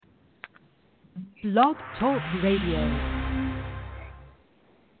Blog Talk Radio.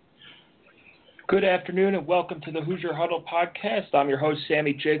 Good afternoon and welcome to the Hoosier Huddle podcast. I'm your host,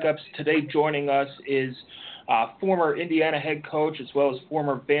 Sammy Jaacobs. Today joining us is former Indiana head coach as well as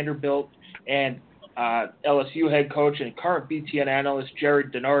former Vanderbilt and LSU head coach and current BTN Analyst Gerry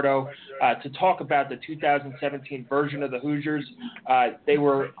DiNardo to talk about the 2017 version of the Hoosiers. They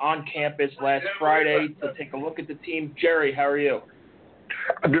were on campus last Friday to take a look at the team. Gerry, how are you?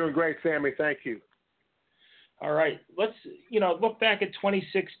 I'm doing great, Sammy. Thank you. All right, let's look back at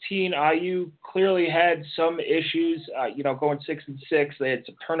 2016. IU clearly had some issues. Going 6-6, they had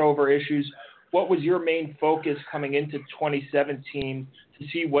some turnover issues. What was your main focus coming into 2017 to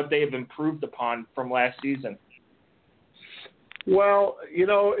see what they have improved upon from last season? Well,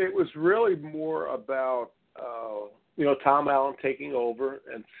 it was really more about Tom Allen taking over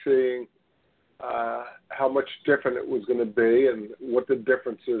and seeing how much different it was going to be and what the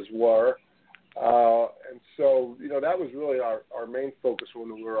differences were. And so, that was really our main focus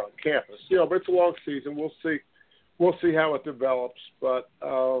when we were on campus. But it's a long season. We'll see how it develops. But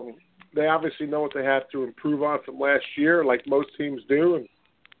they obviously know what they have to improve on from last year, like most teams do, and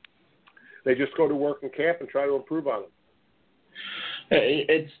they just go to work in camp and try to improve on it.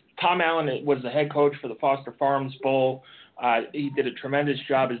 It's Tom Allen was the head coach for the Foster Farms Bowl. He did a tremendous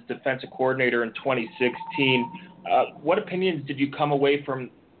job as defensive coordinator in 2016. What opinions did you come away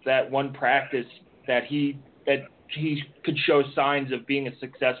from that one practice that he could show signs of being a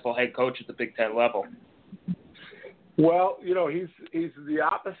successful head coach at the Big Ten level? Well, he's the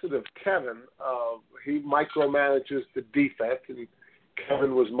opposite of Kevin. He micromanages the defense, and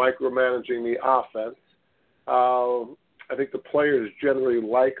Kevin was micromanaging the offense. I think the players generally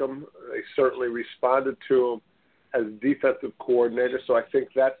like him. They certainly responded to him as defensive coordinator, so I think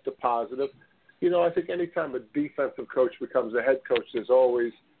that's the positive. I think anytime a defensive coach becomes a head coach, there's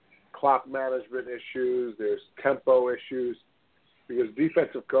always clock management issues, there's tempo issues, because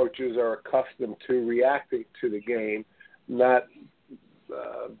defensive coaches are accustomed to reacting to the game, not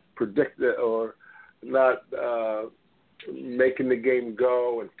predict it or not making the game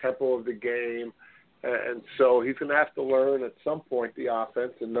go and tempo of the game. And so he's going to have to learn at some point the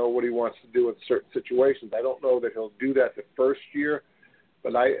offense and know what he wants to do in certain situations. I don't know that he'll do that the first year,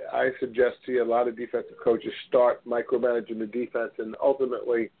 but I suggest to you a lot of defensive coaches start micromanaging the defense and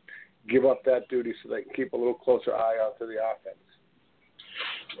ultimately give up that duty so they can keep a little closer eye on to the offense.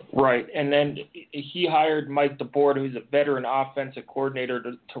 Right, and then he hired Mike DeBoer, who's a veteran offensive coordinator,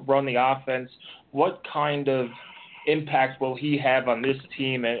 to run the offense. What kind of impact will he have on this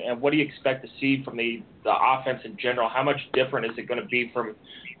team, and what do you expect to see from the offense in general? How much different is it going to be from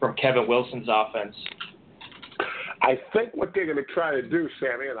Kevin Wilson's offense? I think what they're going to try to do,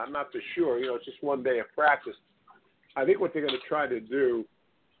 Sammy, and I'm not too sure, it's just one day of practice. I think what they're going to try to do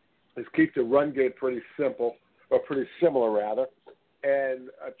is keep the run game pretty similar rather, and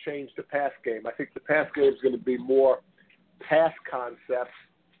change the pass game. I think the pass game is going to be more pass concepts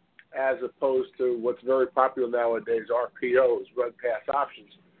as opposed to what's very popular nowadays, RPOs, run pass options,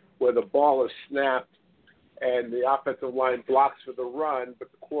 where the ball is snapped and the offensive line blocks for the run, but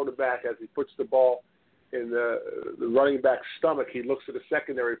the quarterback, as he puts the ball in the running back's stomach, he looks at a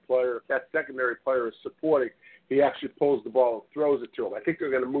secondary player. If that secondary player is supporting, he actually pulls the ball and throws it to him. I think they're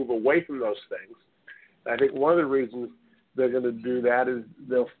going to move away from those things. And I think one of the reasons they're going to do that is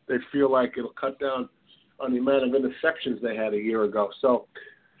they feel like it'll cut down on the amount of interceptions they had a year ago. So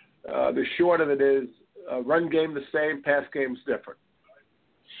the short of it is run game the same, pass game's different.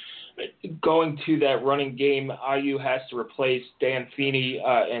 Going to that running game, IU has to replace Dan Feeney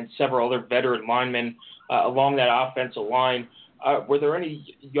and several other veteran linemen along that offensive line. Were there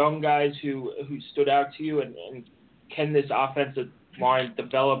any young guys who stood out to you, and can this offensive line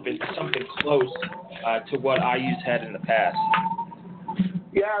develop into something close to what IU's had in the past?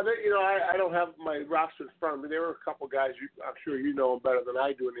 Yeah, I don't have my roster in front of me. There were a couple guys, I'm sure you know them better than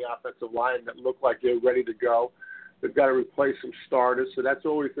I do in the offensive line, that look like they're ready to go. They've got to replace some starters, so that's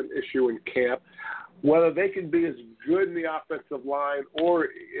always an issue in camp. Whether they can be as good in the offensive line or,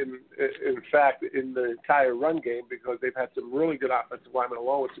 in fact, in the entire run game, because they've had some really good offensive linemen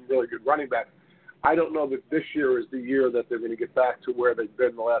along with some really good running backs, I don't know that this year is the year that they're going to get back to where they've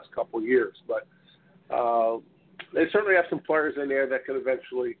been the last couple of years. But they certainly have some players in there that can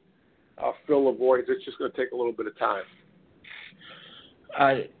eventually fill the voids. It's just going to take a little bit of time.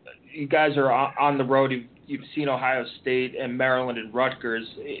 You guys are on the road. You've seen Ohio State and Maryland and Rutgers.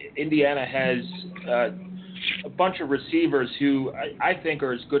 Indiana has a bunch of receivers who I think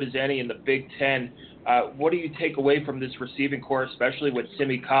are as good as any in the Big Ten. What do you take away from this receiving corps, especially with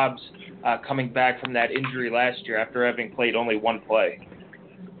Sammy Jaacobs coming back from that injury last year after having played only one play?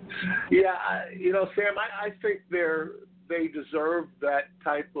 Yeah, Sam, I think they deserve that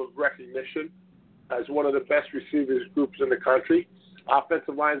type of recognition as one of the best receivers groups in the country.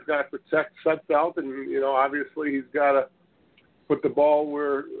 Offensive line's got to protect Sudfeld, and obviously he's got to put the ball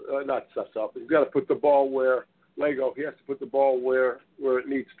where not Sudfeld. He's got to put the ball where Lego. He has to put the ball where it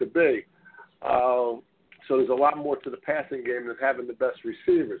needs to be. So there's a lot more to the passing game than having the best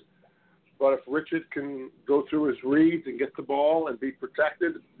receivers. But if Richard can go through his reads and get the ball and be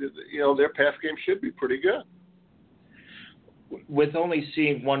protected, their pass game should be pretty good. With only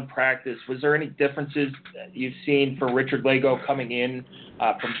seeing one practice, was there any differences you've seen for Richard Lego coming in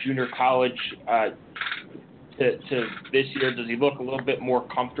from junior college to this year? Does he look a little bit more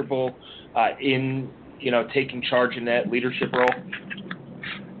comfortable in taking charge in that leadership role?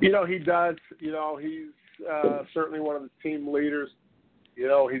 He does. He's certainly one of the team leaders.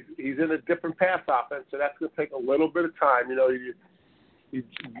 He's in a different pass offense, so that's going to take a little bit of time.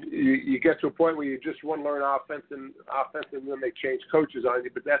 You get to a point where you just want to learn offense, and then they change coaches on you.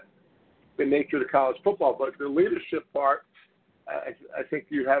 But that's the nature of the college football. But the leadership part, I think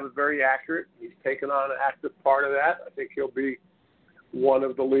you have it very accurate. He's taken on an active part of that. I think he'll be one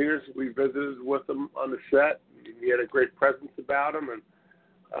of the leaders. We visited with him on the set. He had a great presence about him, and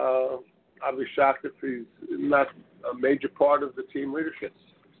I'd be shocked if he's not a major part of the team leadership.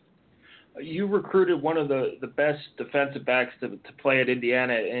 You recruited one of the best defensive backs to play at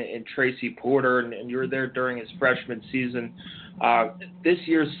Indiana in Tracy Porter, and you were there during his freshman season. This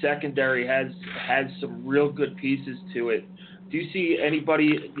year's secondary has some real good pieces to it. Do you see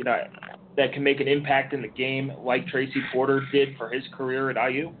anybody that can make an impact in the game like Tracy Porter did for his career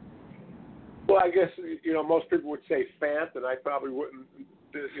at IU? Well, I guess most people would say Fant, and I probably wouldn't.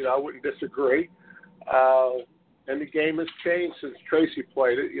 I wouldn't disagree. And the game has changed since Tracy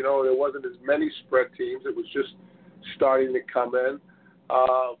played it. There wasn't as many spread teams. It was just starting to come in.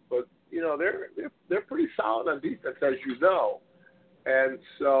 But they're pretty solid on defense, as you know. And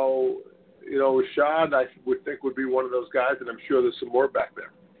so, Rashad, I would think would be one of those guys, and I'm sure there's some more back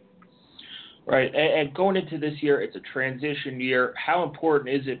there. Right. And going into this year, it's a transition year. How important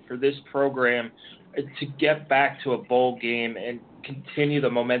is it for this program to get back to a bowl game and continue the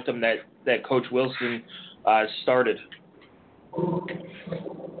momentum that Coach Wilson started?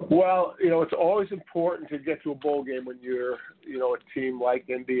 Well, it's always important to get to a bowl game when you're, a team like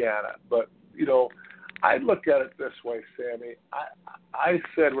Indiana. But, I look at it this way, Sammy. I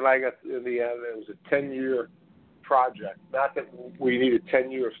said when I got to Indiana, it was a 10-year project. Not that we needed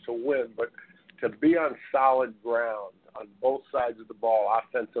 10 years to win, but to be on solid ground on both sides of the ball,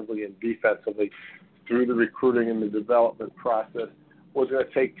 offensively and defensively, through the recruiting and the development process, was going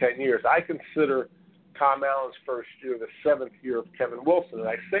to take 10 years. I consider Tom Allen's first year the seventh year of Kevin Wilson. And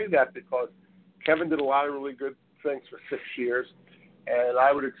I say that because Kevin did a lot of really good things for 6 years, and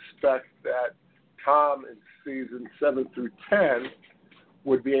I would expect that Tom in season 7 through 10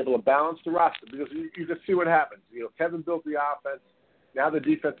 would be able to balance the roster, because you can see what happens. Kevin built the offense. Now the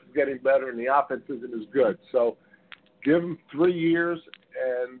defense is getting better, and the offense isn't as good. So give him 3 years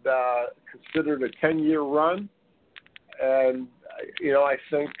and consider it a 10-year run. And, I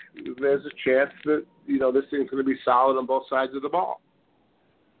think there's a chance that, this thing's going to be solid on both sides of the ball.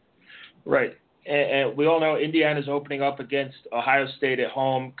 Right. And we all know Indiana's opening up against Ohio State at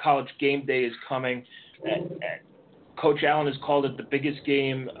home. College game day is coming. And Coach Allen has called it the biggest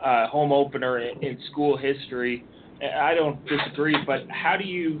game, home opener in school history. I don't disagree, but how do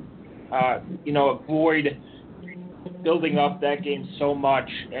you, avoid building up that game so much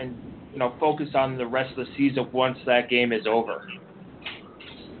and, focus on the rest of the season once that game is over?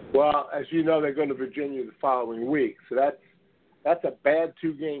 Well, as you know, they're going to Virginia the following week. So that's a bad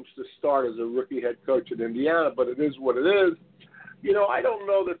 2 games to start as a rookie head coach at Indiana, but it is what it is. I don't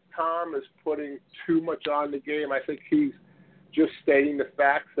know that Tom is putting too much on the game. I think he's just stating the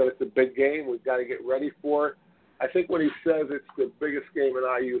facts that it's a big game. We've got to get ready for it. I think when he says it's the biggest game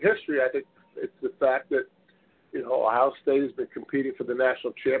in IU history, I think it's the fact that, Ohio State has been competing for the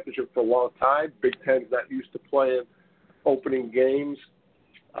national championship for a long time. Big Ten's not used to playing opening games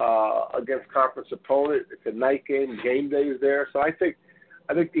against conference opponent. It's a night game. Game day is there. So I think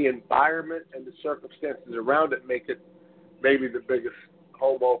the environment and the circumstances around it make it maybe the biggest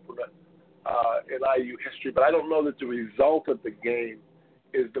home opener in IU history. But I don't know that the result of the game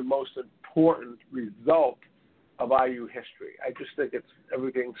is the most important result of IU history. I just think it's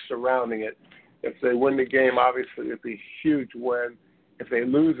everything surrounding it. If they win the game, obviously it'd be a huge win. If they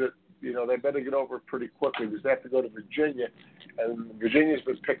lose it, they better get over it pretty quickly, because they have to go to Virginia. And Virginia's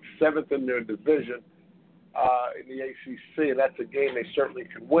been picked 7th in their division in the ACC, and that's a game they certainly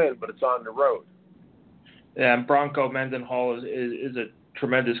can win, but it's on the road. Yeah, and Bronco Mendenhall is a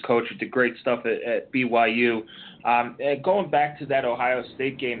tremendous coach. He did great stuff at BYU. And going back to that Ohio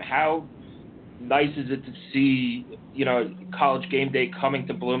State game, how nice is it to see, College game day coming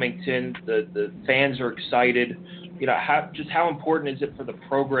to Bloomington? The fans are excited. How important is it for the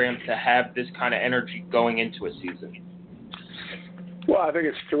program to have this kind of energy going into a season? Well, I think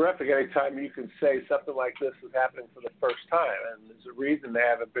it's terrific anytime you can say something like this is happening for the first time. And there's a reason they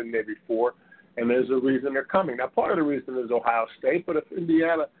haven't been there before, and there's a reason they're coming. Now, part of the reason is Ohio State, but if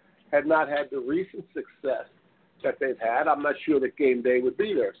Indiana had not had the recent success that they've had, I'm not sure that game day would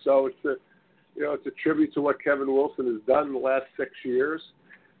be there. So it's a tribute to what Kevin Wilson has done in the last 6 years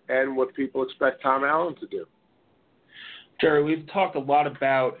and what people expect Tom Allen to do. Gerry, we've talked a lot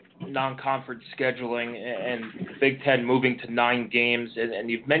about non-conference scheduling and the Big Ten moving to 9 games, and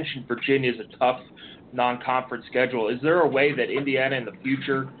you've mentioned Virginia is a tough non-conference schedule. Is there a way that Indiana in the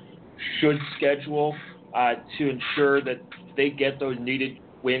future should schedule to ensure that they get those needed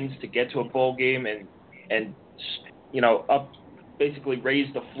wins to get to a bowl game and basically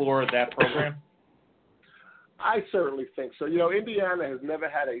raise the floor of that program? I certainly think so. Indiana has never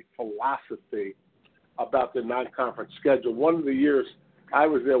had a philosophy about the non-conference schedule. One of the years I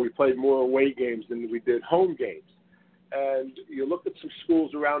was there, we played more away games than we did home games. And you look at some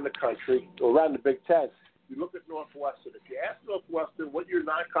schools around the country, or around the Big Ten, you look at Northwestern. If you ask Northwestern what your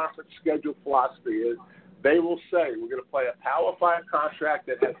non-conference schedule philosophy is, they will say, we're going to play a Power 5 contract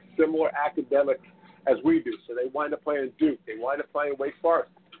that has similar academics as we do. So they wind up playing Duke. They wind up playing Wake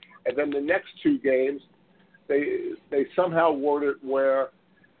Forest. And then the next 2 games, they somehow word it where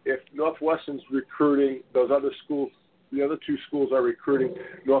if Northwestern's recruiting, those other schools, the other 2 schools are recruiting,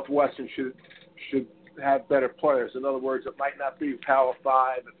 Northwestern should have better players. In other words, it might not be Power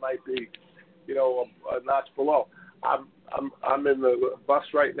 5, it might be, a notch below. I'm in the bus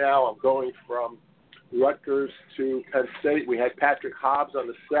right now. I'm going from Rutgers to Penn State. We had Patrick Hobbs on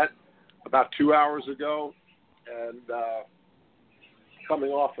the set about 2 hours ago, and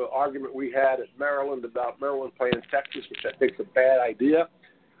coming off an argument we had at Maryland about Maryland playing Texas, which I think is a bad idea.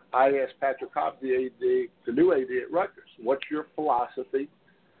 I asked Patrick Hobbs, the new AD at Rutgers, what's your philosophy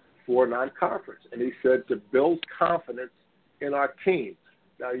for non-conference? And he said to build confidence in our team.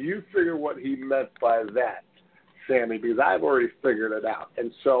 Now, you figure what he meant by that, Sammy, because I've already figured it out.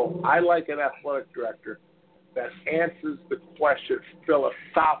 And so I like an athletic director that answers the question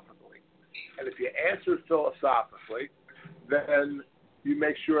philosophically. And if you answer philosophically, then you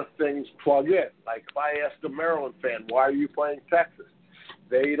make sure things plug in. Like if I ask a Maryland fan, why are you playing Texas?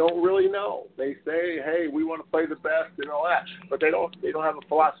 They don't really know. They say, hey, we want to play the best and all that. But they don't have a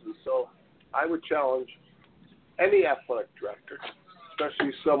philosophy. So I would challenge any athletic director,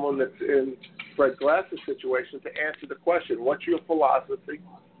 especially someone that's in Fred Glass's situation, to answer the question, what's your philosophy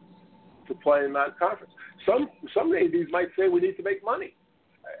to play in non-conference? Some ADs might say we need to make money.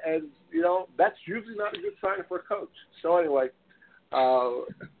 And, that's usually not a good sign for a coach. So anyway,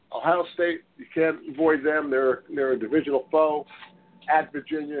 Ohio State, you can't avoid them. They're a divisional foe. At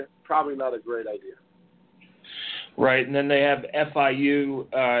Virginia, probably not a great idea. Right, and then they have FIU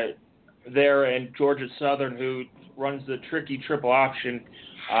there and Georgia Southern, who runs the tricky triple option.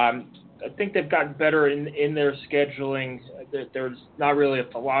 I think they've gotten better in their scheduling. There's not really a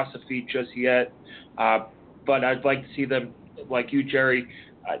philosophy just yet, but I'd like to see them, like you, Gerry,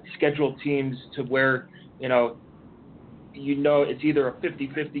 schedule teams to where, it's either a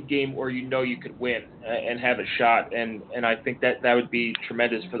 50-50 game or you could win and have a shot. And I think that would be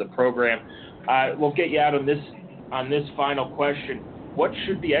tremendous for the program. We'll get you out on this final question. What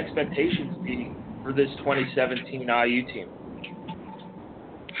should the expectations be for this 2017 IU team?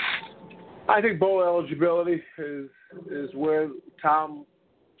 I think bowl eligibility is where Tom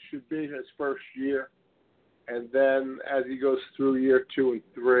should be his first year. And then as he goes through year 2 and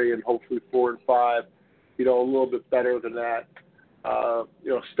 3 and hopefully 4 and 5, a little bit better than that.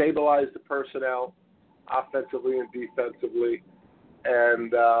 Stabilize the personnel offensively and defensively,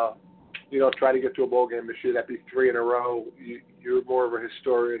 and try to get to a bowl game this year. That'd be 3 in a row. You're more of a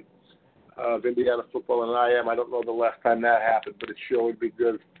historian of Indiana football than I am. I don't know the last time that happened, but it sure would be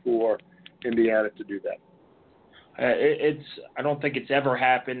good for Indiana to do that. I don't think it's ever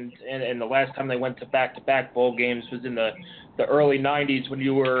happened, and the last time they went to back-to-back bowl games was in the early 90s when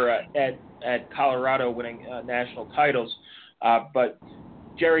you were at Colorado winning national titles. But,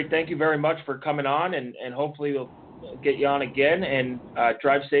 Gerry, thank you very much for coming on, and hopefully we'll get you on again and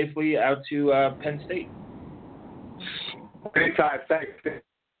drive safely out to Penn State. Anytime. Thanks.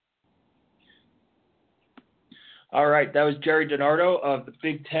 All right, that was Gerry DiNardo of the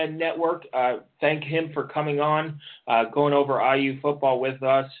Big Ten Network. Thank him for coming on, going over IU football with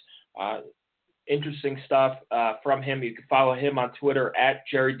us. interesting stuff from him. You can follow him on Twitter at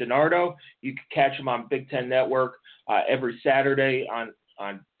Gerry DiNardo. You can catch him on Big Ten Network every Saturday on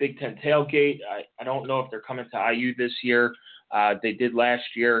Big Ten Tailgate. I don't know if they're coming to IU this year. They did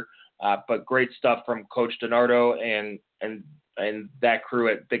last year, but great stuff from Coach DiNardo and that crew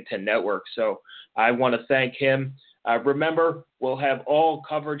at Big Ten Network. So I want to thank him. Remember, we'll have all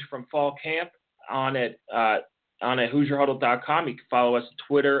coverage from fall camp on at HoosierHuddle.com. You can follow us on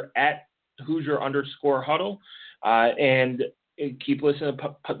Twitter at Hoosier_Huddle, and keep listening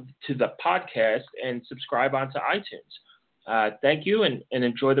to the podcast and subscribe onto iTunes. Thank you, and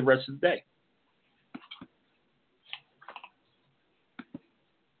enjoy the rest of the day.